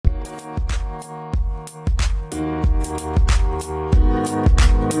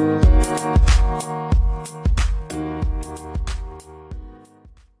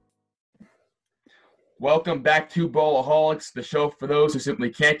Welcome back to Ballaholics, the show for those who simply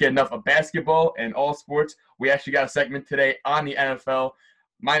can't get enough of basketball and all sports. We actually got a segment today on the NFL.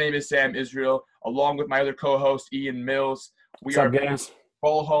 My name is Sam Israel, along with my other co-host, Ian Mills. What's up, guys?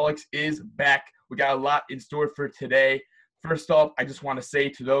 Ballaholics is back. We got a lot in store for today. First off, I just want to say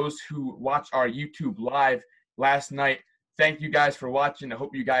to those who watched our YouTube live last night, thank you guys for watching. I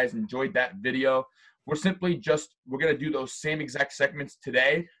hope you guys enjoyed that video. We're going to do those same exact segments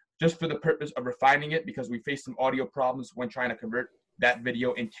today, just for the purpose of refining it, because we faced some audio problems when trying to convert that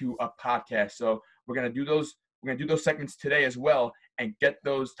video into a podcast. So we're going to do those segments today as well and get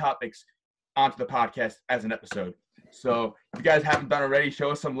those topics onto the podcast as an episode. So if you guys haven't done already, show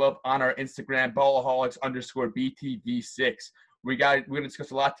us some love on our Instagram, Ballaholics_BTV6. We're going to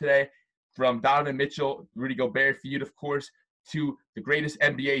discuss a lot today, from Donovan Mitchell, Rudy Gobert feud, of course, to the greatest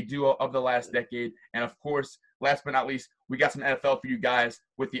NBA duo of the last decade. And of course, last but not least, we got some NFL for you guys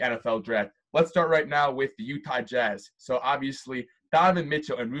with the NFL draft. Let's start right now with the Utah Jazz. So obviously, Donovan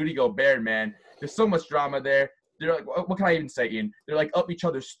Mitchell and Rudy Gobert, man, there's so much drama there. They're like, what can I even say, Ian? They're like up each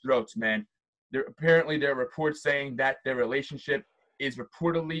other's throats, man. There are reports saying that their relationship is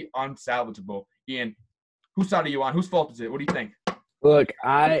reportedly unsalvageable. Ian, whose side are you on? Whose fault is it? What do you think? Look,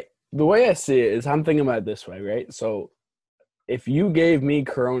 the way I see it is I'm thinking about it this way, right? So if you gave me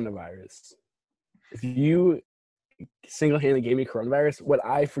coronavirus, if you single-handedly gave me coronavirus, would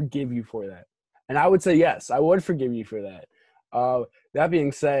I forgive you for that? And I would say yes, I would forgive you for that. That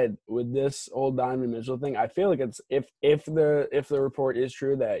being said, with this old Donovan Mitchell thing, I feel like it's if the report is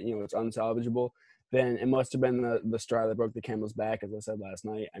true that it's unsalvageable, then it must have been the straw that broke the camel's back, as I said last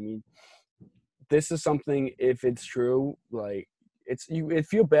night. I mean, this is something. If it's true, like you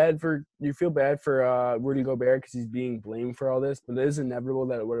feel bad for Rudy Gobert because he's being blamed for all this, but it is inevitable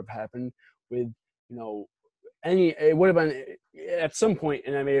that it would have happened with it would have been at some point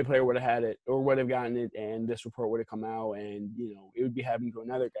an NBA player would have had it or would have gotten it, and this report would have come out, and it would be happening to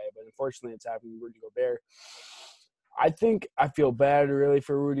another guy. But unfortunately, it's happening to Rudy Gobert. I feel bad really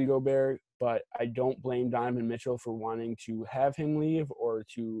for Rudy Gobert, but I don't blame Donovan Mitchell for wanting to have him leave or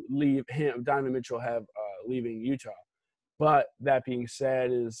to leave him. Donovan Mitchell leaving Utah. But that being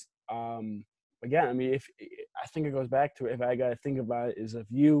said, is again, I mean, I think it goes back to, if I got to think about it, is if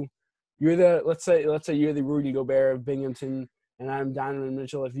you're the let's say you're the Rudy Gobert of Binghamton and I'm Donovan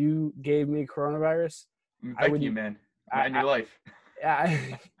Mitchell. If you gave me coronavirus, Thank you, man. In your life.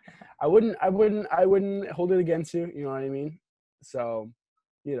 I wouldn't hold it against you. You know what I mean? So,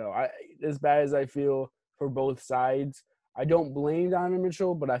 as bad as I feel for both sides, I don't blame Donovan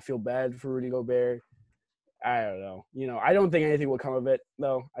Mitchell, but I feel bad for Rudy Gobert. I don't know. I don't think anything will come of it,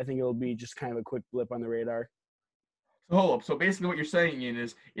 though. I think it'll be just kind of a quick blip on the radar. So hold up. So basically what you're saying, Ian,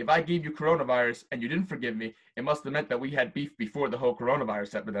 is if I gave you coronavirus and you didn't forgive me, it must have meant that we had beef before the whole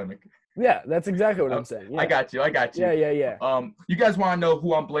coronavirus epidemic. Yeah, that's exactly what I'm saying. Yeah. I got you. Yeah. You guys want to know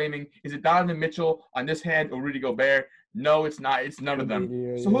who I'm blaming? Is it Donovan Mitchell on this hand or Rudy Gobert? No, it's not. It's none of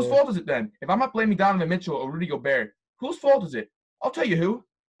them. So whose fault is it then? If I'm not blaming Donovan Mitchell or Rudy Gobert, whose fault is it? I'll tell you who.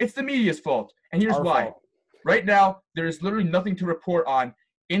 It's the media's fault. And here's why. Fault. Right now, there is literally nothing to report on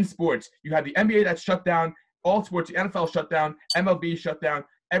in sports. You have the NBA that's shut down, all sports, the NFL shut down, MLB shut down.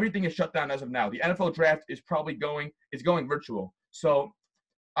 Everything is shut down as of now. The NFL draft is probably going virtual. So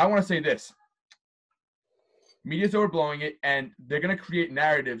I want to say this. Media's overblowing it, and they're going to create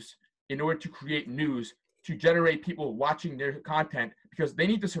narratives in order to create news to generate people watching their content, because they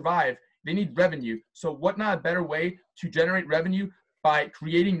need to survive. They need revenue. So what not a better way to generate revenue by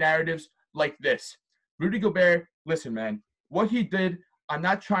creating narratives like this? Rudy Gobert, listen, man, what he did, I'm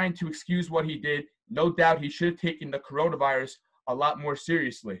not trying to excuse what he did. No doubt he should have taken the coronavirus a lot more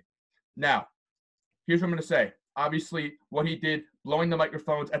seriously. Now, here's what I'm going to say. Obviously, what he did, blowing the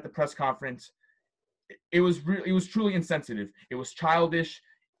microphones at the press conference, it was truly insensitive. It was childish.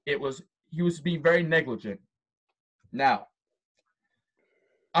 He was being very negligent. Now,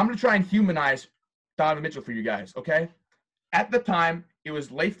 I'm going to try and humanize Donovan Mitchell for you guys, okay? At the time, it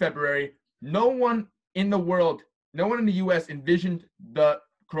was late February. No one in the U.S. envisioned the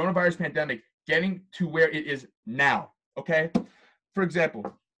coronavirus pandemic getting to where it is now, okay? For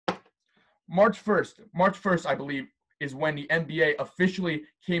example, March 1st, I believe, is when the NBA officially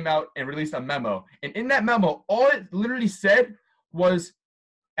came out and released a memo. And in that memo, all it literally said was,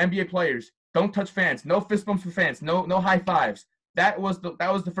 NBA players, don't touch fans, no fist bumps for fans, no high fives. That was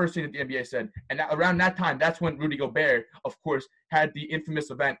the first thing that the NBA said. And around that time, that's when Rudy Gobert, of course, had the infamous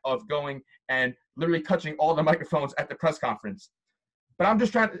event of going and literally touching all the microphones at the press conference. But I'm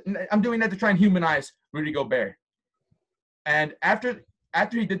doing that to try and humanize Rudy Gobert. And after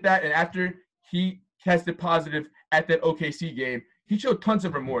he did that, and after he tested positive at that OKC game, he showed tons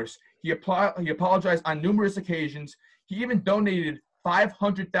of remorse. He apologized on numerous occasions. He even donated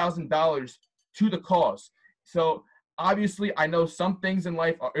 $500,000 to the cause. So obviously, I know some things in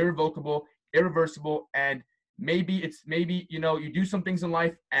life are irrevocable, irreversible, and maybe you do some things in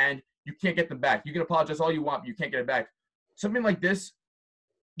life and you can't get them back. You can apologize all you want, but you can't get it back. Something like this,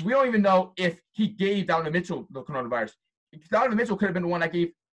 we don't even know if he gave Donovan Mitchell the coronavirus. Donovan Mitchell could have been the one that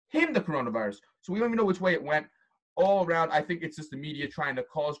gave him the coronavirus. So we don't even know which way it went. All around, I think it's just the media trying to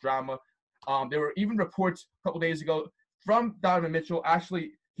cause drama. There were even reports a couple days ago from Donovan Mitchell.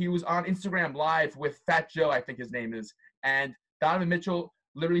 Actually, he was on Instagram Live with Fat Joe, I think his name is. And Donovan Mitchell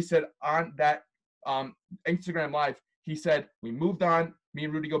literally said on that Instagram Live, he said, we moved on, me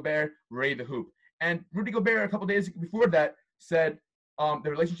and Rudy Gobert, ready to hoop. And Rudy Gobert, a couple days before that, said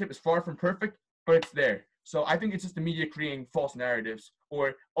the relationship is far from perfect, but it's there. So I think it's just the media creating false narratives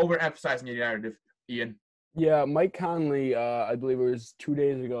or overemphasizing a narrative, Ian. Yeah, Mike Conley, I believe it was 2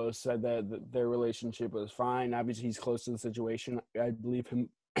 days ago, said that their relationship was fine. Obviously, he's close to the situation. I believe him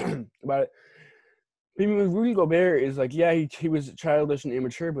about it. Even with Rudy Gobert is like, yeah, he was childish and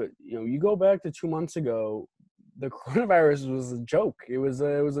immature, but you go back to 2 months ago, the coronavirus was a joke. It was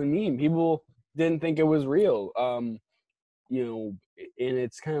a meme. People didn't think it was real. And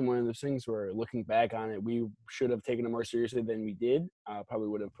it's kind of one of those things where looking back on it, we should have taken it more seriously than we did. Probably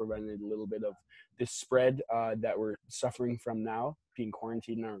would have prevented a little bit of this spread that we're suffering from now, being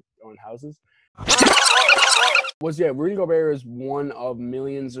quarantined in our own houses. Rudy Gobert is one of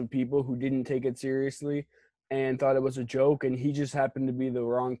millions of people who didn't take it seriously and thought it was a joke, and he just happened to be the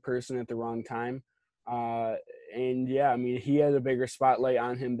wrong person at the wrong time. He had a bigger spotlight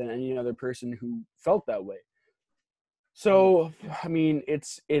on him than any other person who felt that way. So,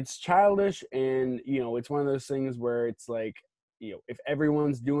 it's childish, and, it's one of those things where it's like, if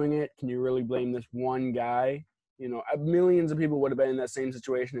everyone's doing it, can you really blame this one guy? Millions of people would have been in that same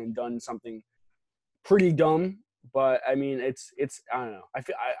situation and done something pretty dumb, but, it's I don't know.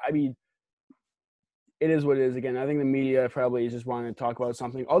 It is what it is. Again, I think the media probably just wanted to talk about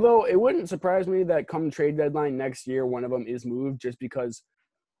something, although it wouldn't surprise me that come trade deadline next year, one of them is moved just because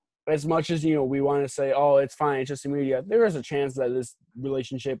as much as, we want to say, oh, it's fine, it's just the media, there is a chance that this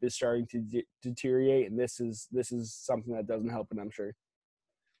relationship is starting to deteriorate, and this is something that doesn't help it, I'm sure.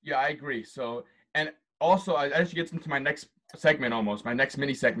 Yeah, I agree. So, and also, I actually get into my next segment almost, my next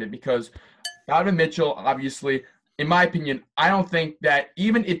mini segment, because Donovan Mitchell, obviously, in my opinion, I don't think that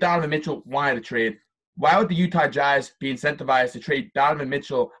even if Donovan Mitchell wanted to trade, why would the Utah Jazz be incentivized to trade Donovan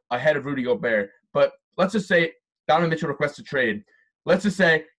Mitchell ahead of Rudy Gobert? But let's just say Donovan Mitchell requests a trade. Let's just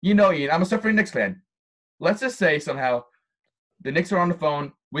say, Ian, I'm a suffering Knicks fan. Let's just say somehow the Knicks are on the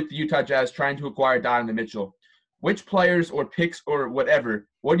phone with the Utah Jazz trying to acquire Donovan Mitchell. Which players or picks or whatever,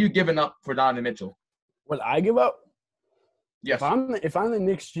 what are you giving up for Donovan Mitchell? What I give up? Yes. If I'm the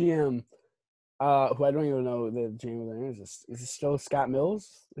Knicks GM, who I don't even know the GM of the Knicks is it still Scott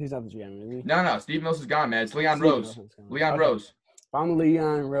Mills? He's not the GM, is he? No. Steve Mills is gone, man. It's Leon Rose. Rose. If I'm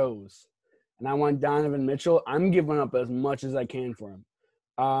Leon Rose and I want Donovan Mitchell, I'm giving up as much as I can for him.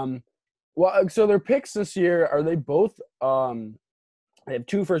 So their picks this year, are they both they have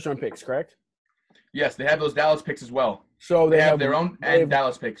 2 first-round picks, correct? Yes, they have those Dallas picks as well. So they have their own and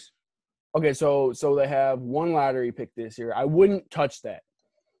Dallas picks. Okay, so they have 1 lottery pick this year. I wouldn't touch that.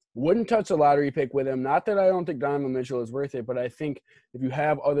 Wouldn't touch a lottery pick with him. Not that I don't think Donovan Mitchell is worth it, but I think if you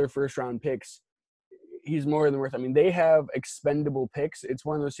have other first-round picks, he's more than worth it. They have expendable picks. It's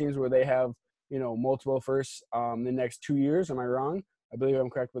one of those teams where they have, multiple firsts the next 2 years. Am I wrong? I believe I'm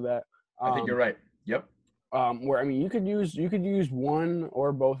correct with that. I think you're right. Yep. Where you could use one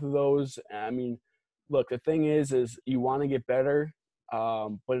or both of those. Look, the thing is you want to get better,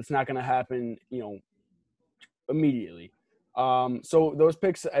 but it's not going to happen, immediately. So those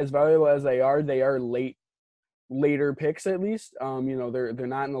picks, as valuable as they are later picks at least. They're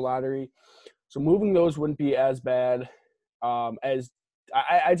not in the lottery, so moving those wouldn't be as bad as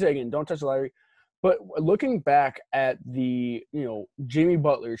I'd say. Again, don't touch the lottery. But looking back at the Jimmy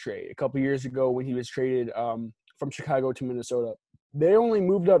Butler trade a couple years ago when he was traded from Chicago to Minnesota, they only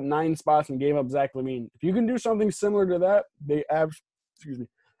moved up 9 spots and gave up Zach LaVine. If you can do something similar to that, they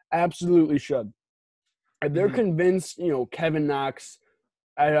absolutely should. If they're convinced, Kevin Knox,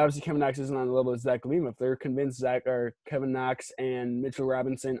 obviously Kevin Knox isn't on the level of Zach LaVine. If they're convinced Kevin Knox and Mitchell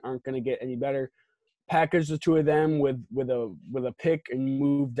Robinson aren't going to get any better, package the 2 of them with a pick and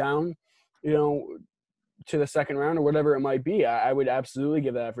move down, to the second round or whatever it might be. I would absolutely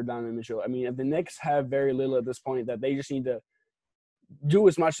give that for Donovan Mitchell. If the Knicks have very little at this point, that they just need to do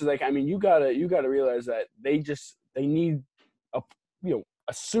as much as they can. You gotta realize that they need a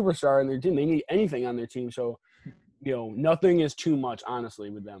superstar on their team. They need anything on their team. So, nothing is too much, honestly,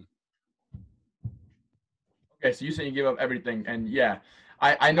 with them. Okay, so you say you give up everything, and yeah,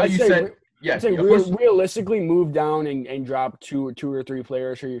 I know I'd you say, said yeah, I'd say of course, realistically move down and drop two or three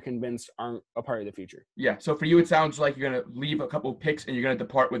players who you're convinced aren't a part of the future. yeah. So for you, it sounds like you're gonna leave a couple picks and you're gonna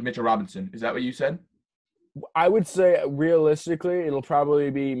depart with Mitchell Robinson. Is that what you said? I would say realistically, it'll probably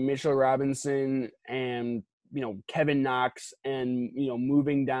be Mitchell Robinson and Kevin Knox, and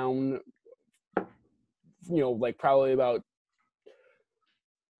moving down, like probably about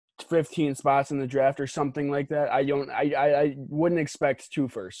 15 spots in the draft or something like that. I wouldn't expect two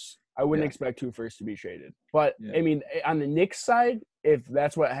firsts. I wouldn't Yeah, expect two firsts to be traded. But yeah. I mean, on the Knicks side, if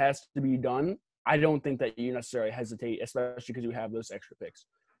that's what has to be done, I don't think that you necessarily hesitate, especially because you have those extra picks.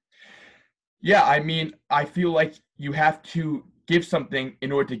 Yeah, I mean, I feel like you have to give something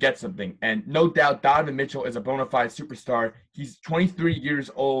in order to get something. And no doubt Donovan Mitchell is a bona fide superstar. He's 23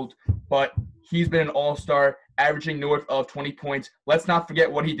 years old, but he's been an all-star, averaging north of 20 points. Let's not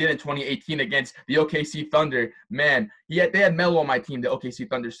forget what he did in 2018 against the OKC Thunder. Man, they had Melo on my team, the OKC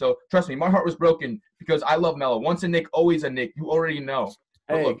Thunder. So trust me, my heart was broken because I love Melo. Once a Knick, always a Knick. You already know.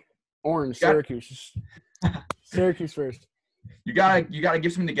 But Hey, look, Orange, Syracuse. Syracuse first. You gotta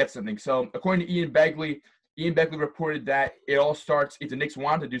give something to get something. So according to Ian Begley reported that it all starts, if the Knicks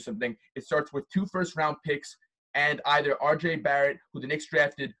want to do something, it starts with 2 first-round picks and either RJ Barrett, who the Knicks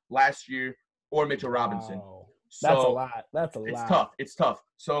drafted last year, or Mitchell Robinson. Wow. So That's a lot. That's a lot. It's tough. It's tough.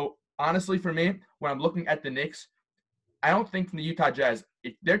 So honestly, for me, when I'm looking at the Knicks, I don't think from the Utah Jazz,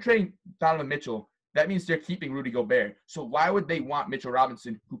 if they're trading Donovan Mitchell, that means they're keeping Rudy Gobert. So why would they want Mitchell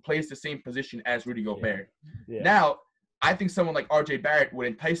Robinson, who plays the same position as Rudy Gobert? Yeah. Now, I think someone like RJ Barrett would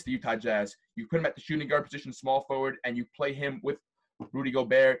entice the Utah Jazz. You put him at the shooting guard position, small forward, and you play him with Rudy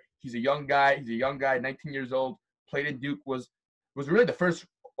Gobert. He's a young guy. 19 years old. Played in Duke. Was really the first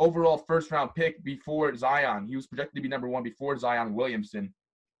overall first-round pick before Zion. He was projected to be number 1 before Zion Williamson.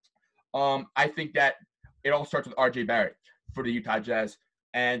 I think that it all starts with RJ Barrett for the Utah Jazz.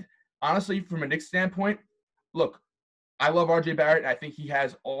 And honestly, from a Knicks standpoint, look, I love RJ Barrett. I think he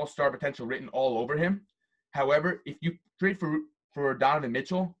has all-star potential written all over him. However, if you trade for Donovan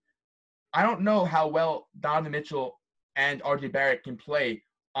Mitchell, I don't know how well Donovan Mitchell and RJ Barrett can play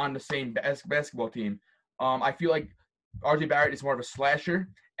on the same basketball team. I feel like RJ Barrett is more of a slasher,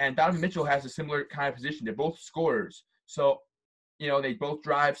 and Donovan Mitchell has a similar kind of position. They're both scorers. So, they both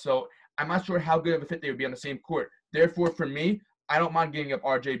drive. So I'm not sure how good of a fit they would be on the same court. Therefore, for me, I don't mind giving up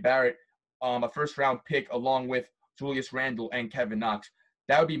RJ Barrett, a first-round pick, along with Julius Randle and Kevin Knox.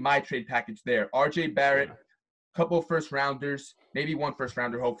 That would be my trade package there. RJ Barrett, couple of first-rounders, maybe 1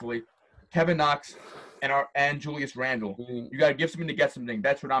 first-rounder, hopefully. Kevin Knox and Julius Randle. You got to give something to get something.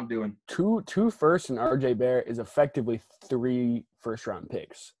 That's what I'm doing. Two first and RJ Barrett is effectively 3 first-round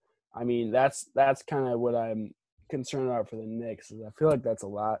picks. I mean, that's kind of what I'm concerned about for the Knicks. I feel like that's a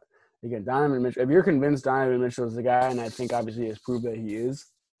lot. Again, Donovan Mitchell. If you're convinced Donovan Mitchell is the guy, and I think obviously he has proved that he is.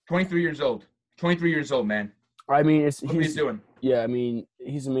 23 years old. 23 years old, man. I mean, he's doing. Yeah, I mean,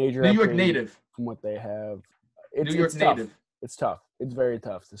 he's a major New York native from what they have. New York native. Tough. It's tough. It's very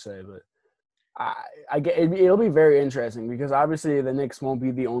tough to say, but I get it'll be very interesting because obviously the Knicks won't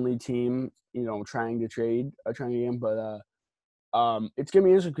be the only team trying to trade him, but it's gonna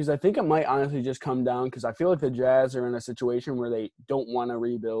be interesting because I think it might honestly just come down because I feel like the Jazz are in a situation where they don't want to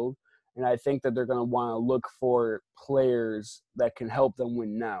rebuild, and I think that they're gonna want to look for players that can help them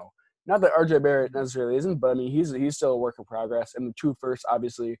win now. Not that RJ Barrett necessarily isn't, but I mean he's still a work in progress. And the 2 first,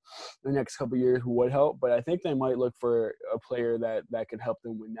 obviously, the next couple of years who would help. But I think they might look for a player that could help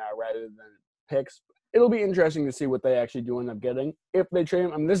them win now rather than picks. It'll be interesting to see what they actually do end up getting if they trade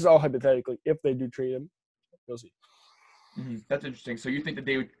him. I mean, this is all hypothetically. If they do trade him, we'll see. Mm-hmm. That's interesting. So you think that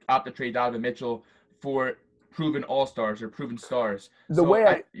they would opt to trade Donovan Mitchell for proven all-stars or proven stars? The way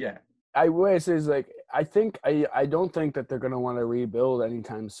I say is like I don't think that they're gonna want to rebuild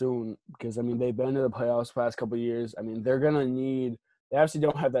anytime soon because I mean they've been to the playoffs the past couple of years. I mean they're gonna need. They obviously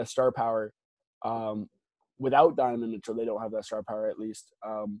don't have that star power. Without Donovan Mitchell, they don't have that star power at least.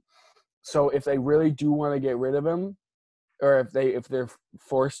 So if they really do want to get rid of him, or if they're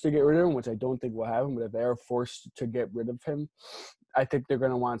forced to get rid of him, which I don't think will happen, but if they are forced to get rid of him, I think they're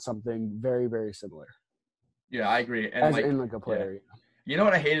gonna want something very, very similar. Yeah, I agree. And as in a player. Yeah. You know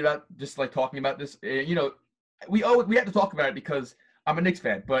what I hate about just talking about this? We have to talk about it because I'm a Knicks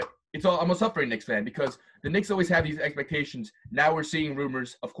fan, but I'm a suffering Knicks fan because the Knicks always have these expectations. Now we're seeing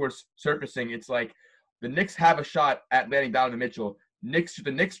rumors, of course, surfacing. It's like the Knicks have a shot at landing Donovan Mitchell.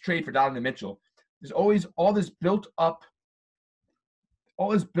 The Knicks trade for Donovan Mitchell. There's always all this built up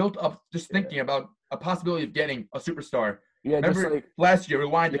just thinking about a possibility of getting a superstar. Yeah, remember last year,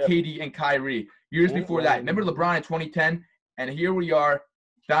 rewind to KD and Kyrie. Years before that, remember LeBron in 2010? And here we are,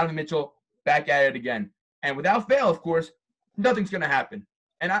 Donovan Mitchell back at it again. And without fail, of course, nothing's going to happen.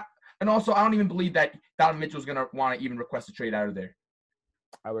 And also, I don't even believe that Donovan Mitchell's going to want to even request a trade out of there.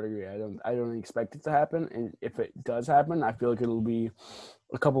 I would agree. I don't expect it to happen. And if it does happen, I feel like it'll be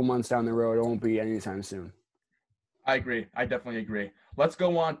a couple months down the road. It won't be anytime soon. I agree. I definitely agree. Let's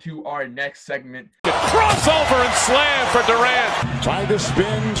go on to our next segment. Crossover and slam for Durant. Trying to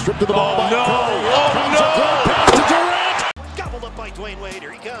spin, stripped to the ball by no. Curry. Oh, no. Pass to Durant. Gobbled up by Dwayne Wade.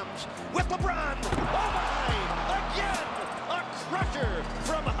 Here he comes with LeBron. Oh, my. Again. A crusher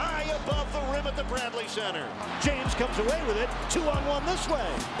from high above the rim at the Bradley Center. James comes away with it. 2-on-1 this way.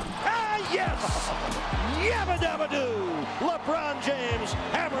 Ah, yes. Yabba dabba doo. LeBron James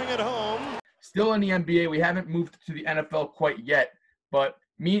hammering it home. Still in the NBA. We haven't moved to the NFL quite yet, but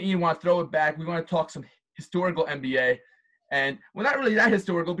me and Ian want to throw it back. We want to talk some historical NBA. And we're not really that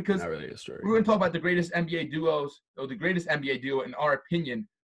historical because Not really historical. we're going to talk about the greatest NBA duos, or the greatest NBA duo, in our opinion,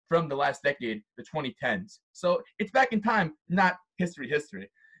 from the last decade, the 2010s. So it's back in time, not history.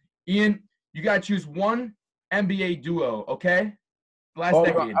 Ian, you got to choose one NBA duo, okay? Last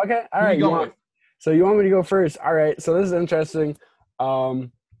decade. Okay, all Who right. you going with? So you want me to go first? All right. So this is interesting.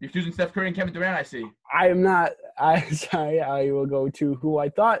 You're choosing Steph Curry and Kevin Durant, I see. I am not. I will go to who I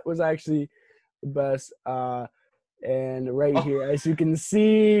thought was actually the best. And right here, as you can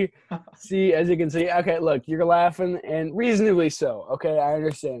see. Okay, look, you're laughing, and reasonably so. Okay, I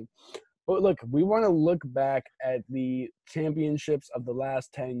understand. But look, we want to look back at the championships of the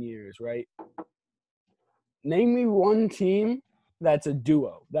last 10 years, right? Name me one team that's a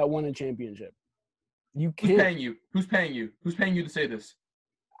duo that won a championship. You can't. Who's paying you? Who's paying you? Who's paying you to say this?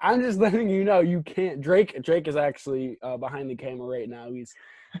 I'm just letting you know you can't. Drake is actually behind the camera right now. He's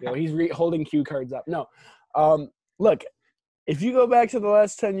holding cue cards up. No, look, if you go back to the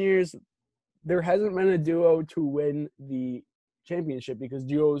last 10 years, there hasn't been a duo to win the championship because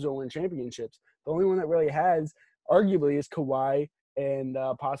duos don't win championships. The only one that really has, arguably, is Kawhi and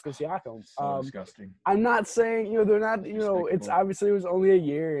Pascal Siakam. So disgusting. I'm not saying they're not. It's obviously it was only a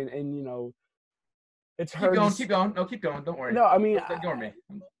year, and it's hard. Keep going. No, keep going. Don't worry. No, I mean, ignore me.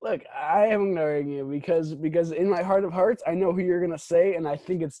 Look, I am ignoring you because in my heart of hearts, I know who you're gonna say, and I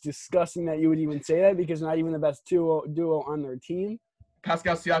think it's disgusting that you would even say that because not even the best duo on their team.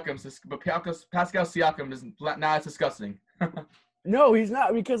 Pascal Siakam is not as disgusting. No, he's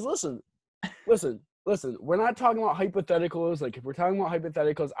not because listen. We're not talking about hypotheticals. Like if we're talking about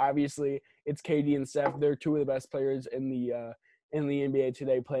hypotheticals, obviously it's KD and Steph. They're two of the best players in the NBA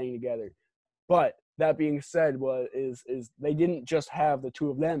today playing together. But that being said, is they didn't just have the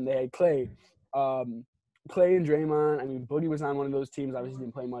two of them. They had Clay and Draymond. I mean, Boogie was on one of those teams. Obviously,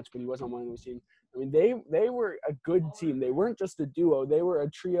 didn't play much, but he was on one of those teams. I mean, they were a good team. They weren't just a duo. They were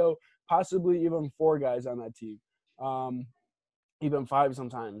a trio, possibly even four guys on that team, even five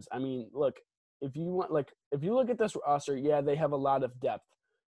sometimes. I mean, look, if you look at this roster, yeah, they have a lot of depth,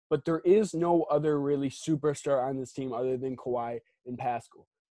 but there is no other really superstar on this team other than Kawhi and Pascal.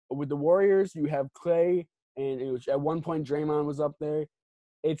 With the Warriors, you have Clay, and at one point Draymond was up there.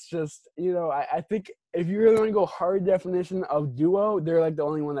 It's just, I think if you really want to go hard definition of duo, they're like the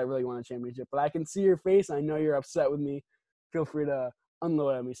only one that really won a championship. But I can see your face. I know you're upset with me. Feel free to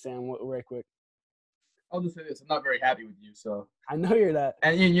unload at me, Stan, right quick. I'll just say this. I'm not very happy with you, so. I know you're that.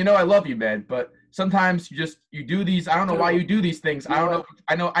 And I love you, man, but sometimes you do these. I don't know why you do these things. I don't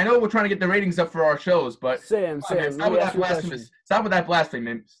know. I know we're trying to get the ratings up for our shows, but Sam, stop with that blasphemy. Stop with that blasphemy,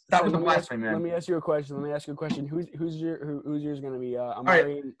 man. Stop with the blasphemy, man. Let me ask you a question. Who's yours going to be?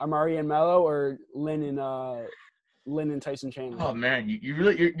 Amari and Melo or Lynn and Tyson Chandler? Oh man, you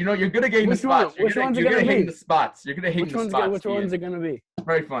really you're good at getting the spots. Which one's it going to be? Hitting the spots. You're good at hitting the spots. Which one's it going to be?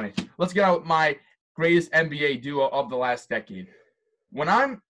 Very funny. Let's get out with my greatest NBA duo of the last decade. When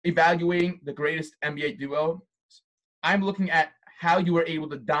I'm evaluating the greatest NBA duo, I'm looking at how you were able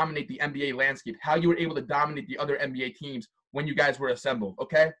to dominate the NBA landscape, how you were able to dominate the other NBA teams when you guys were assembled,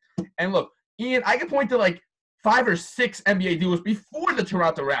 okay? And look, Ian, I can point to like 5 or 6 NBA duos before the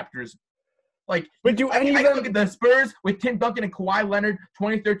Toronto Raptors. Like, but do any I of them look at the Spurs with Tim Duncan and Kawhi Leonard,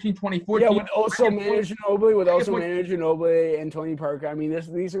 2013, 2014. Yeah, with also Manu Ginobili and Tony Parker. I mean,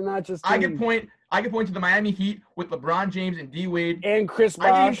 these are not just teams. I can point to the Miami Heat with LeBron James and D Wade and Chris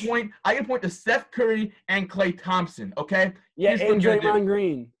Bosh. I can point to Steph Curry and Klay Thompson. Okay. Yeah, and Draymond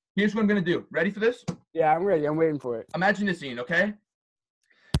Green. Here's what I'm gonna do. Ready for this? Yeah, I'm ready. I'm waiting for it. Imagine this scene, okay?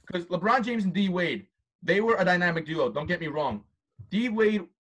 Because LeBron James and D Wade, they were a dynamic duo. Don't get me wrong. D Wade,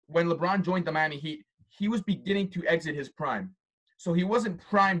 when LeBron joined the Miami Heat, he was beginning to exit his prime, so he wasn't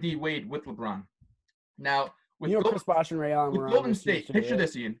prime D Wade with LeBron. Now with Chris Bosh and Ray Allen were on Golden State. Picture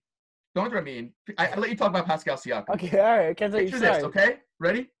this, Ian. Don't interrupt me, Ian. I let you talk about Pascal Siakam. Okay, all right. Picture this, okay?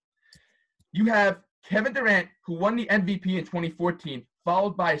 Ready? You have Kevin Durant, who won the MVP in 2014,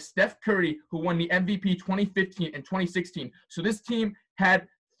 followed by Steph Curry, who won the MVP 2015 and 2016. So this team had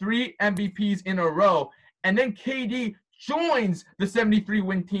 3 MVPs in a row. And then KD joins the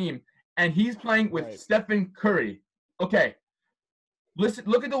 73-win team, and he's playing with Stephen Curry. Okay, listen,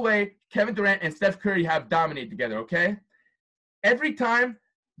 look at the way Kevin Durant and Steph Curry have dominated together, okay? Every time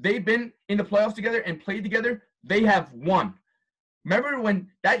they've been in the playoffs together and played together, they have won. Remember when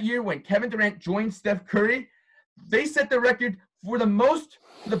that year when Kevin Durant joined Steph Curry, they set the record for the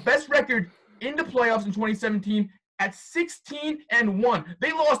best record in the playoffs in 2017 at 16-1.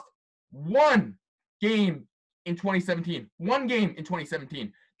 They lost 1 game in 2017. 1 game in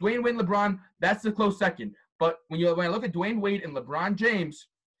 2017. Dwayne Wade and LeBron, that's the close second. But when I look at Dwayne Wade and LeBron James,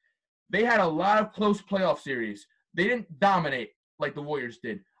 they had a lot of close playoff series. They didn't dominate like the Warriors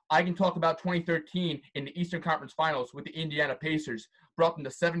did. I can talk about 2013 in the Eastern Conference Finals with the Indiana Pacers, brought them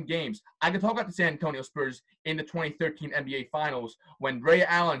to 7 games. I can talk about the San Antonio Spurs in the 2013 NBA Finals when Ray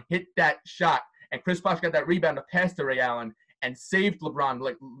Allen hit that shot and Chris Bosh got that rebound to pass to Ray Allen and saved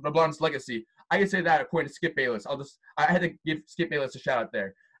LeBron's legacy. I can say that according to Skip Bayless. I had to give Skip Bayless a shout out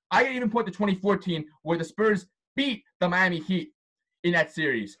there. I can even point to 2014 where the Spurs beat the Miami Heat in that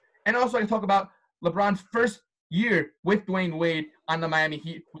series. And also I can talk about LeBron's first year with Dwayne Wade on the Miami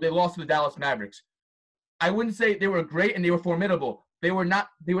Heat, they lost to the Dallas Mavericks. I wouldn't say they were great and they were formidable. They were not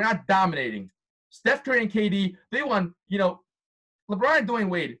dominating. Steph Curry and KD, they won, LeBron and Dwayne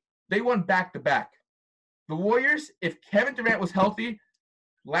Wade, they won back-to-back. The Warriors, if Kevin Durant was healthy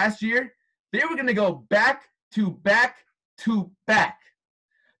last year, they were going to go back-to-back.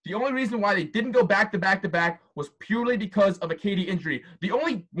 The only reason why they didn't go back-to-back was purely because of a KD injury. The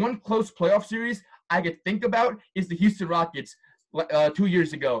only one close playoff series I could think about is the Houston Rockets 2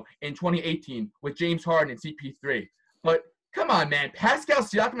 years ago in 2018 with James Harden and CP3. But come on, man. Pascal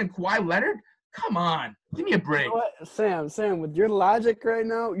Siakam and Kawhi Leonard? Come on. Give me a break. You know what? Sam, with your logic right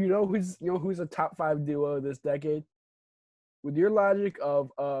now, who's a top 5 duo this decade? With your logic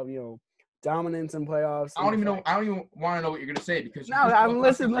of dominance in playoffs. I don't even want to know what you're going to say because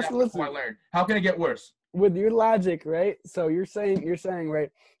listen. How can it get worse? With your logic, right? So you're saying right,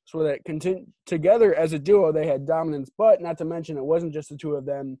 so that together as a duo they had dominance, but not to mention it wasn't just the two of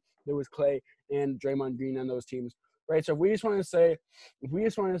them. There was Clay and Draymond Green on those teams, right? So if we just want to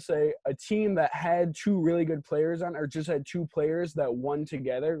say a team that had 2 really good players on, or just had 2 players that won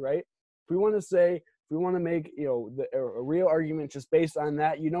together, right? If we want to make a real argument just based on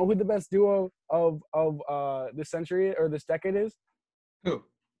that, who the best duo of this century or this decade is? Who?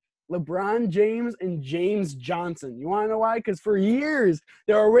 LeBron James and James Johnson. You want to know why? Because for years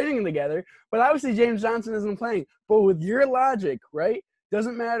they were winning together, but obviously James Johnson isn't playing. But with your logic, right?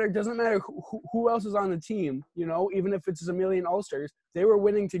 Doesn't matter who else is on the team. Even if it's a million All-Stars, they were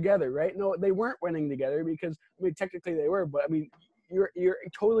winning together, right? No, they weren't winning together because technically they were, but you're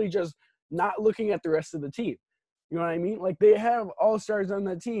totally just not looking at the rest of the team. You know what I mean? Like they have All-Stars on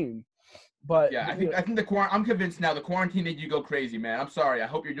that team. But yeah, I think I'm convinced now the quarantine made you go crazy, man. I'm sorry. I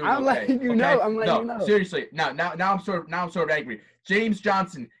hope you're doing okay. I'm letting you know. Seriously. Now I'm sort of angry. James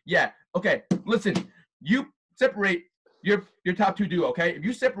Johnson. Yeah. Okay. Listen, you separate your top 2 duo, okay? If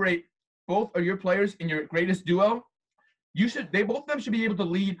you separate both of your players in your greatest duo, both of them should be able to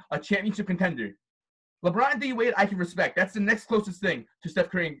lead a championship contender. LeBron and D Wade, I can respect. That's the next closest thing to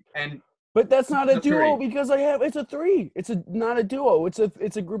Steph Curry and But that's not a duo because it's a 3. It's not a duo. It's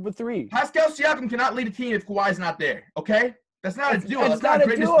a group of 3. Pascal Siakam cannot lead a team if Kawhi's not there. Okay, that's not a duo. That's not a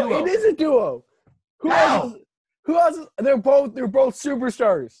greatest duo. duo. It is a duo. Who else? They're both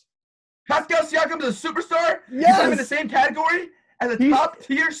superstars. Pascal Siakam is a superstar. Yes. He's not in the same category as a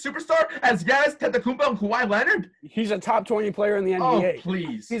top-tier superstar as Giannis Antetokounmpo and Kawhi Leonard. He's a top 20 player in the NBA. Oh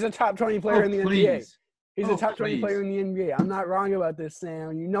please. He's a top 20 player in the NBA. He's a top 20 please. player in the NBA. I'm not wrong about this,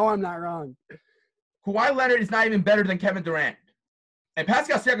 Sam. You know I'm not wrong. Kawhi Leonard is not even better than Kevin Durant. And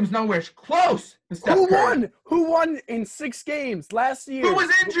Pascal Siakam is nowhere close to Steph Curry. Who won in 6 games last year? Who was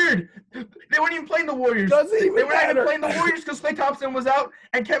injured? They weren't even playing the Warriors. They were not even playing the Warriors because Klay Thompson was out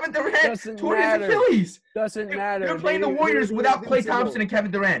and Kevin Durant tore his Achilles. Doesn't matter. They were playing the Warriors without Klay Thompson and Kevin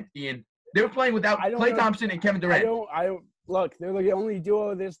Durant, Ian. They were playing without Klay Thompson and Kevin Durant. Look, they're the only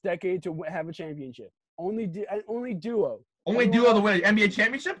duo this decade to have a championship. Only duo. Only duo to win an NBA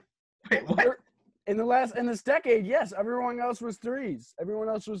championship? Wait, what? In this decade, yes. Everyone else was 3s. Everyone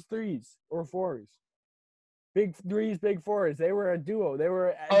else was 3s or 4s. Big 3s, big 4s. They were a duo. They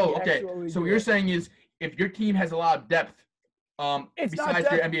were. Okay. So what you're saying is, if your team has a lot of depth, besides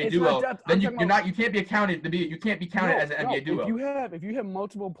your NBA duo, then you can't be counted as an NBA duo. If you have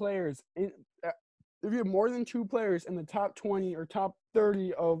multiple players, if you have more than 2 players in the top 20 or top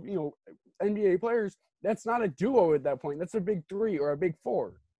 30 of NBA players, that's not a duo at that point. That's a big three or a big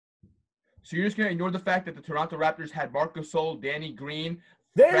four. So you're just going to ignore the fact that the Toronto Raptors had Marc Gasol, Danny Green.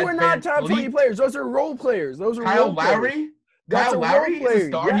 They Fred were not top 20 VanVleet, players. Those are role players. Those are Kyle role players. Lowry? That's Kyle a Lowry role is a player.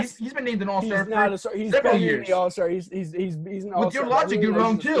 star. Yes. He's been named an all-star He's not for a star. He's several been years. the all-star. He's an all-star. With your logic, you're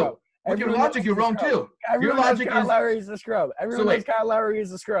wrong too. With your logic, you're wrong too. Your logic Kyle is Lowry is a scrub. Everyone knows Kyle Lowry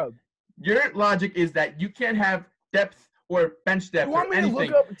is a scrub. your logic is that you can't have depth or bench depth or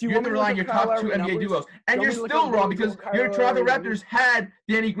anything. You have to rely on your top two NBA duos. And you're still wrong because your Toronto Raptors had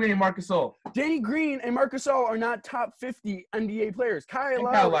Danny Green and Marc Gasol. Danny Green and Marc Gasol are not top 50 NBA players. Kyle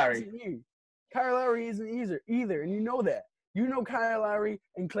Lowry isn't. Kyle Lowry isn't either, and you know that. You know Kyle Lowry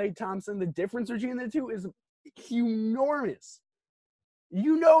and Klay Thompson. The difference between the two is enormous.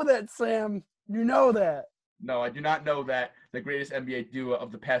 You know that, Sam. You know that. No, I do not know that the greatest NBA duo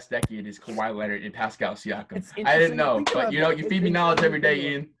of the past decade is Kawhi Leonard and Pascal Siakam. I didn't know, but you feed me knowledge every day,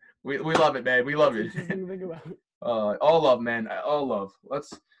 Ian. We love it, man. We love it. All love, man. All love.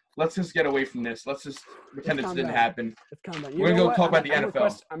 Let's just get away from this. Let's just pretend this didn't happen. We're gonna go talk about the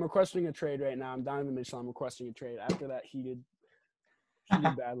NFL. I'm requesting a trade right now. I'm Donovan Mitchell. I'm requesting a trade after that heated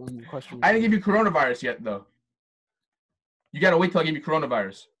battle. I'm requesting. I didn't give you coronavirus yet, though. You gotta wait till I give you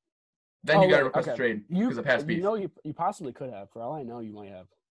coronavirus. Then you gotta request a trade because of past beef. You possibly could have. For all I know, you might have.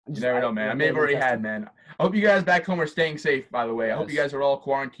 You never know, man. I may have already had, man. I hope you guys back home are staying safe, by the way. I hope you guys are all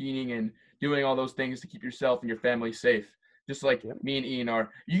quarantining and doing all those things to keep yourself and your family safe. Just like me and Ian are.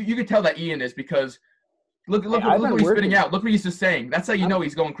 You can tell that Ian is because look what he's spitting out. Look what he's just saying. That's how you know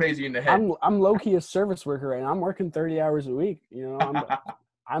he's going crazy in the head. I'm low-key a service worker right now. I'm working 30 hours a week. You know,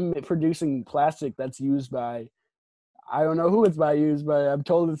 I'm producing plastic that's used by – I don't know who it's used by. I'm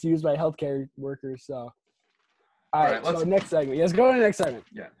told it's used by healthcare workers. So, all right. So next segment. Let's go to the next segment.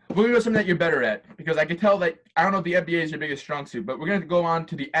 Yeah, we're gonna go something that you're better at because I can tell that I don't know if the NBA is your biggest strong suit, but we're gonna go on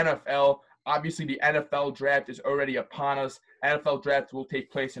to the NFL. Obviously, the NFL draft is already upon us. NFL draft will take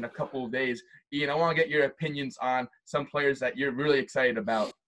place in a couple of days. Ian, I want to get your opinions on some players that you're really excited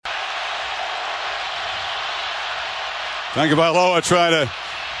about. Tagovailoa trying to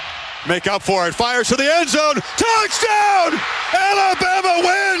make up for it. Fires to the end zone. Touchdown! Alabama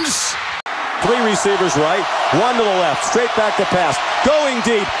wins! Three receivers right, one to the left. Straight back to pass. Going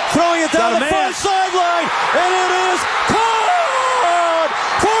deep. Throwing it down the far sideline. And it is caught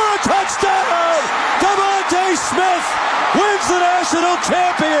for a touchdown! DeVonta Smith wins the national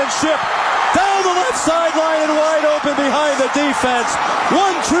championship. Down the left sideline and wide open behind the defense.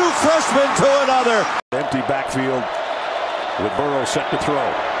 One true freshman to another. Empty backfield with Burrow set to throw.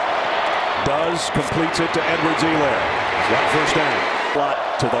 Completes it to Edwards-Helaire. He's got first down. Slot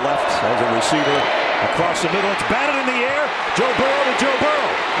to the left as a receiver. Across the middle, it's batted in the air. Joe Burrow to Joe Burrow.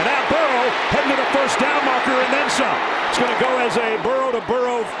 And now Burrow heading to the first down marker and then some. It's going to go as a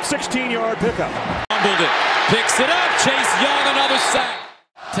Burrow 16-yard pickup. Fumbled it. Picks it up. Chase Young, another sack.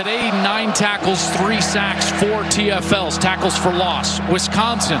 Today, 9 tackles, 3 sacks, 4 TFLs, tackles for loss.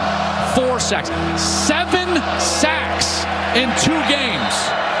 Wisconsin, 4 sacks. 7 sacks in 2 games.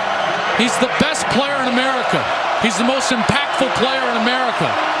 He's the best player in America. He's the most impactful player in America.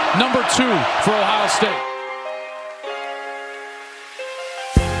 Number 2 for Ohio State.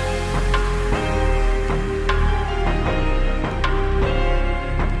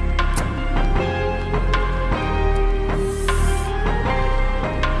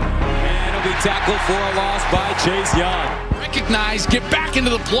 And it'll be tackled for a loss by Chase Young. Recognize, get back into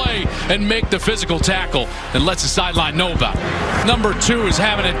the play, and make the physical tackle, and lets the sideline know about it. Number 2 is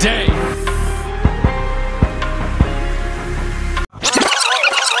having a day.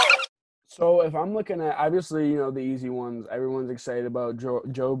 So if I'm looking at, obviously, the easy ones, everyone's excited about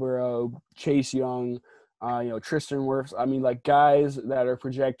Joe Burrow, Chase Young, Tristan Wirfs. I mean, like guys that are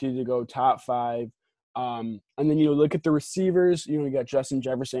projected to go top 5. And then look at the receivers. You got Justin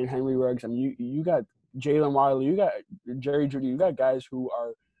Jefferson, Henry Ruggs. I mean, you got Jalen Waddle, you got Jerry Jeudy, you got guys who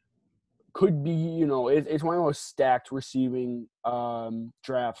could be, it's one of the most stacked receiving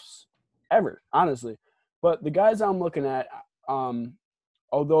drafts ever, honestly. But the guys I'm looking at,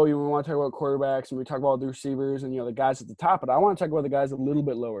 although you want to talk about quarterbacks and we talk about the receivers and the guys at the top, but I want to talk about the guys a little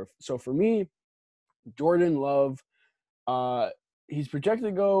bit lower. So for me, Jordan Love, he's projected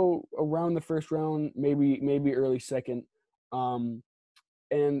to go around the first round, maybe early second.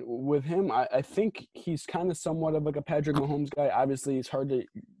 And with him, I think he's kind of somewhat of like a Patrick Mahomes guy. Obviously, it's hard to,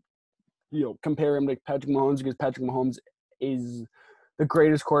 compare him to Patrick Mahomes because Patrick Mahomes is the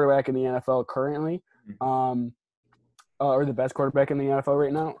greatest quarterback in the NFL currently, or the best quarterback in the NFL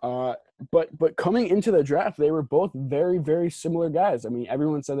right now. But coming into the draft, they were both very, very similar guys. I mean,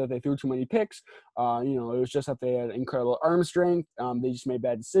 everyone said that they threw too many picks. It was just that they had incredible arm strength. They just made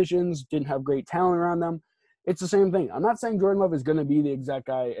bad decisions, didn't have great talent around them. It's the same thing. I'm not saying Jordan Love is going to be the exact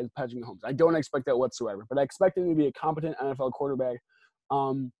guy as Patrick Mahomes. I don't expect that whatsoever. But I expect him to be a competent NFL quarterback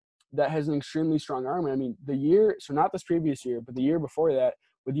that has an extremely strong arm. I mean, not this previous year, but the year before that,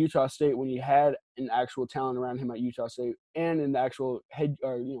 with Utah State, when he had an actual talent around him at Utah State and in the actual head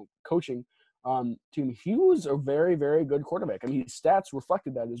coaching team, he was a very, very good quarterback. I mean, his stats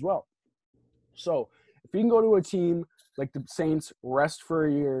reflected that as well. So if you can go to a team like the Saints, rest for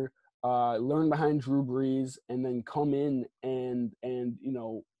a year, learn behind Drew Brees, and then come in and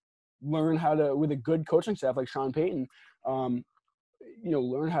learn how to, with a good coaching staff like Sean Payton,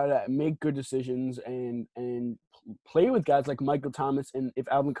 learn how to make good decisions and play with guys like Michael Thomas, and if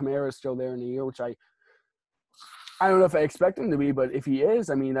Alvin Kamara is still there in a year, which I don't know if I expect him to be, but if he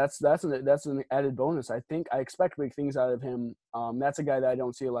is, I mean, that's an added bonus. I expect big things out of him. That's a guy that I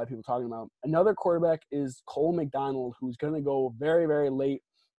don't see a lot of people talking about. Another quarterback is Cole McDonald, who's going to go very, very late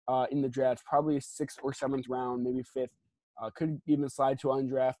in the draft, probably 6th or 7th round, maybe 5th. Could even slide to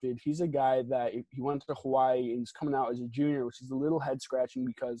undrafted. He's a guy that he went to Hawaii and he's coming out as a junior, which is a little head scratching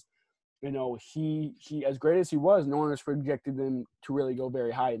because, he as great as he was, no one has projected him to really go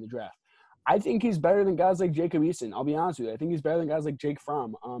very high in the draft. I think he's better than guys like Jacob Eason. I'll be honest with you. I think he's better than guys like Jake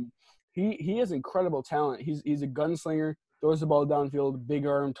Fromm. He has incredible talent. He's a gunslinger, throws the ball downfield, big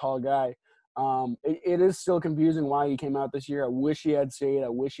arm, tall guy. It is still confusing why he came out this year. I wish he had stayed. I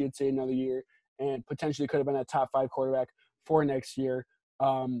wish he had stayed another year and potentially could have been a top 5 quarterback for next year.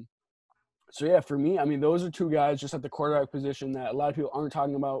 So yeah, for me, I mean, those are two guys just at the quarterback position that a lot of people aren't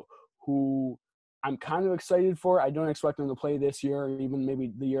talking about, who I'm kind of excited for. I don't expect them to play this year or even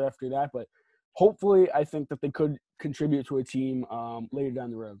maybe the year after that, but hopefully I think that they could contribute to a team later down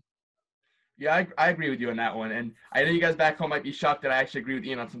the road. Yeah, I agree with you on that one. And I know you guys back home might be shocked that I actually agree with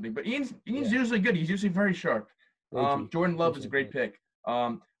Ian on something, but Ian's usually good. He's usually very sharp. Jordan Love is a great pick.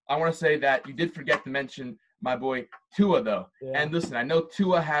 I want to say that you did forget to mention my boy Tua, though. Yeah. And listen, I know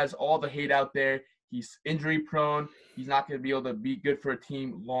Tua has all the hate out there. He's injury prone. He's not going to be able to be good for a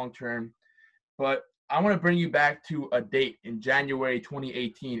team long term. But I want to bring you back to a date in January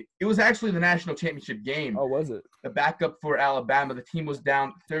 2018. It was actually the national championship game. Oh, was it? The backup for Alabama. The team was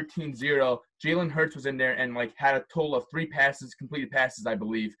down 13-0. Jalen Hurts was in there and had a total of 3 completed passes, I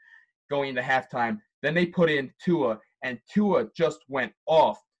believe, going into halftime. Then they put in Tua, and Tua just went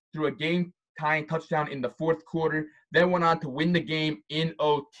off through a game-tying touchdown in the 4th quarter, then went on to win the game in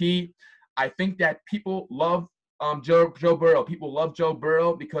OT. I think that people love Joe Burrow. People love Joe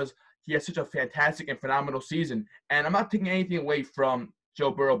Burrow because he has such a fantastic and phenomenal season. And I'm not taking anything away from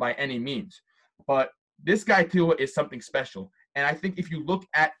Joe Burrow by any means. But this guy, Tua, is something special. And I think if you look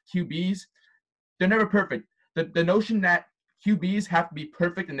at QBs, they're never perfect. The notion that QBs have to be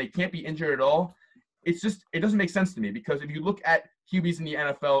perfect and they can't be injured at all, it doesn't make sense to me, because if you look at QBs in the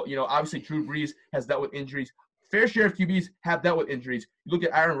NFL, obviously Drew Brees has dealt with injuries. Fair share of QBs have dealt with injuries. You look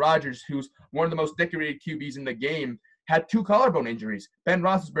at Aaron Rodgers, who's one of the most decorated QBs in the game, had 2 collarbone injuries. Ben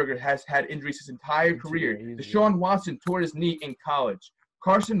Roethlisberger has had injuries his entire career. Deshaun Watson tore his knee in college.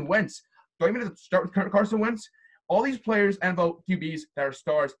 Carson Wentz. Do I even have to start with Carson Wentz? All these players, NFL QBs that are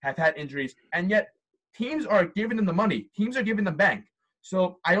stars, have had injuries, and yet teams are giving them the money. Teams are giving them bank.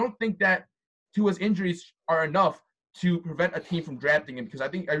 So I don't think that Tua's injuries are enough to prevent a team from drafting him, because I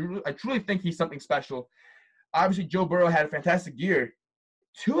truly think he's something special. Obviously, Joe Burrow had a fantastic year.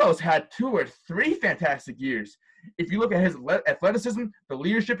 Tua's had 2 or 3 fantastic years. If you look at his athleticism, the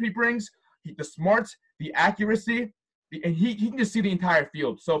leadership he brings, the smarts, the accuracy, and he can just see the entire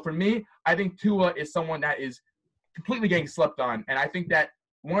field. So for me, I think Tua is someone that is completely getting slept on. And I think that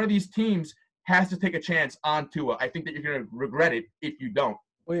one of these teams has to take a chance on Tua. I think that you're going to regret it if you don't.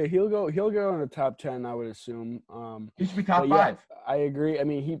 Well, yeah, he'll go in the top 10, I would assume. He should be top 5. I agree. I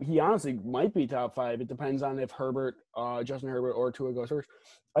mean, he honestly might be top 5. It depends on if Justin Herbert or Tua goes first.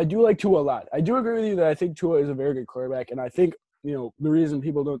 I do like Tua a lot. I do agree with you that I think Tua is a very good quarterback, and I think, the reason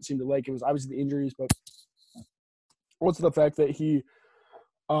people don't seem to like him is obviously the injuries, but also the fact that he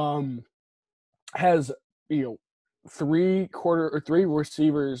has, 3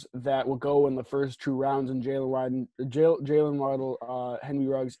 receivers that will go in the first 2 rounds in Jalen Waddle, Henry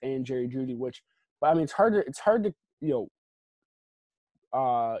Ruggs, and Jerry Jeudy. But I mean, it's hard to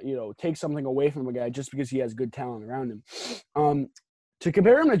take something away from a guy just because he has good talent around him. To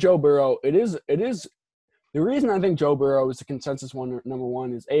compare him to Joe Burrow, it is the reason I think Joe Burrow is the consensus number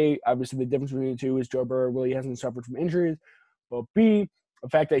one is A, obviously the difference between the two is Joe Burrow really hasn't suffered from injuries, but B, the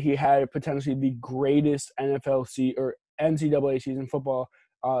fact that he had potentially the greatest NCAA season football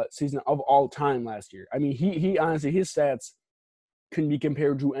season of all time last year. I mean, he honestly, his stats can be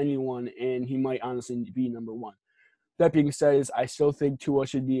compared to anyone, and he might honestly be number one. That being said, I still think Tua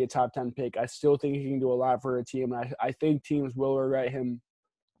should be a top 10 pick. I still think he can do a lot for a team. I think teams will regret him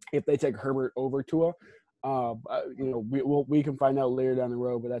if they take Herbert over Tua. We can find out later down the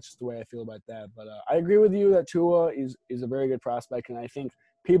road, but that's just the way I feel about that. But I agree with you that Tua is a very good prospect, and I think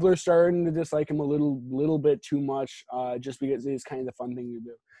people are starting to dislike him a little bit too much, just because it is kind of the fun thing to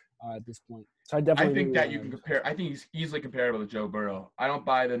do at this point. So I think that you can compare. I think he's easily comparable to Joe Burrow. I don't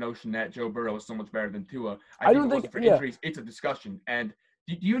buy the notion that Joe Burrow is so much better than Tua. I don't think for injuries, it's a discussion. And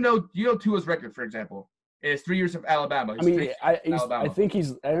do you know Tua's record, for example? In his 3 years of Alabama. I think I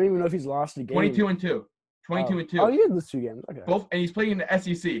don't even know if he's lost a game. 22-2. 22-2. Oh, he did lose 2 games. Okay. Both, and he's playing in the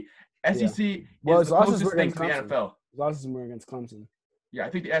SEC. SEC is the closest thing to the NFL. His losses were against Clemson. Yeah, I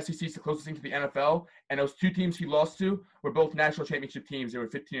think the SEC is the closest thing to the NFL, and those 2 teams he lost to were both national championship teams. They were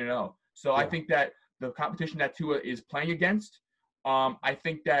 15-0. So I think that the competition that Tua is playing against, I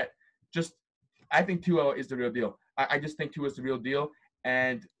think Tua is the real deal. I just think Tua is the real deal,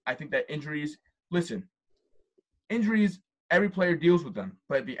 and I think that injuries, every player deals with them.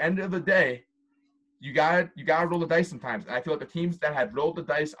 But at the end of the day, you gotta roll the dice sometimes. And I feel like the teams that have rolled the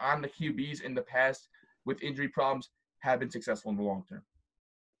dice on the QBs in the past with injury problems have been successful in the long term.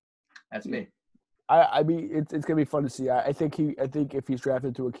 That's me. I mean, it's gonna be fun to see. I think if he's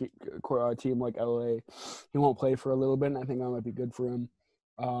drafted to a team like LA, he won't play for a little bit, and I think that might be good for him.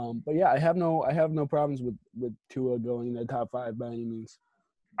 But yeah, I have no problems with Tua going in the top 5 by any means.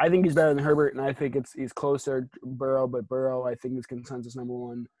 I think he's better than Herbert, and I think he's closer to Burrow, but Burrow I think is consensus number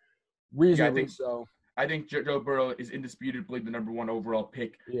 1, reasonably so. I think Joe Burrow is indisputably the number 1 overall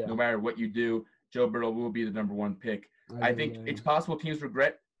pick. Yeah. No matter what you do, Joe Burrow will be the number 1 pick. I think it's possible teams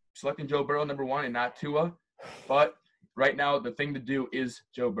regret selecting Joe Burrow number 1 and not Tua, but right now the thing to do is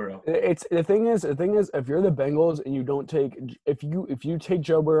Joe Burrow. The thing is if you're the Bengals and you don't take if you take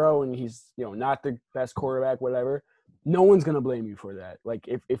Joe Burrow and he's not the best quarterback, whatever, no one's gonna blame you for that. Like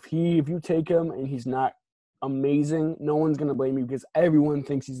if you take him and he's not amazing, no one's gonna blame you because everyone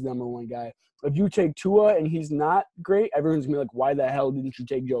thinks he's the number 1 guy. If you take Tua and he's not great, everyone's gonna be like, why the hell didn't you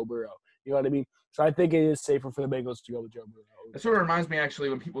take Joe Burrow? You know what I mean? So I think it is safer for the Bengals to go with Joe Burrow. That sort of reminds me, actually,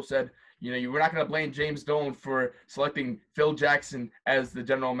 when people said, you were not going to blame James Dolan for selecting Phil Jackson as the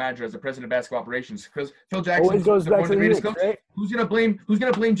general manager, as the president of basketball operations, because Phil Jackson is one of the greatest coaches. Right? Who's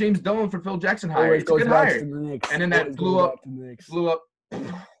going to blame James Dolan for Phil Jackson hire? It's a good hire. And then that blew up.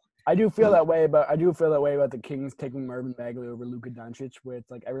 I do feel that way about the Kings taking Marvin Bagley over Luka Doncic, where it's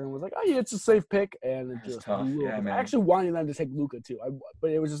like everyone was like, "Oh yeah, it's a safe pick," and it just tough. Yeah, man. I actually wanted them to take Luka too,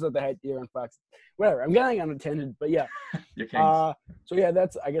 but it was just that they had Aaron Fox. Whatever. I'm getting on a tangent, but yeah. Your Kings. So yeah,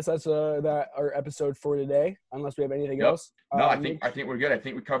 that's our episode for today. Unless we have anything else. No, I think we're good. I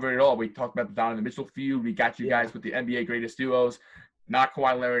think we covered it all. We talked about the Donovan Mitchell feud. We got you guys with the NBA greatest duos, not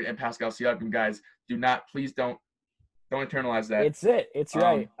Kawhi Leonard and Pascal Siakam. Guys, please don't internalize that. It's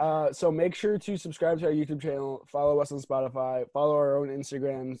right. So make sure to subscribe to our YouTube channel, follow us on Spotify, follow our own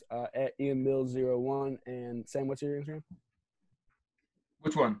Instagrams at IanMills01. And Sam, what's your Instagram?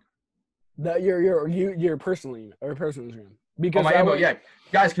 Which one? Your personal Instagram. Because my email, yeah.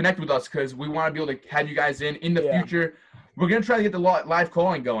 Guys, connect with us because we want to be able to have you guys in the future. We're going to try to get the live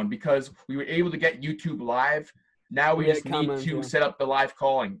calling going because we were able to get YouTube live. Now we just need to set up the live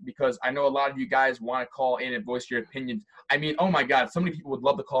calling because I know a lot of you guys want to call in and voice your opinions. I mean, oh my God, so many people would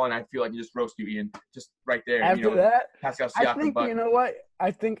love to call in. I feel like you just roast you, Ian, just right there. After that, Pascal Siakam, I think you know what?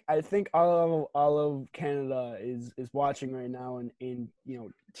 I think all of Canada is watching right now and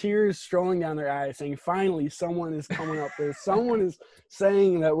tears strolling down their eyes, saying finally someone is coming up there. Someone is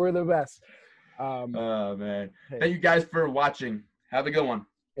saying that we're the best. Oh man, thank you guys for watching. Have a good one.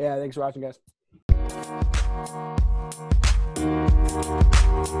 Yeah, thanks for watching, guys.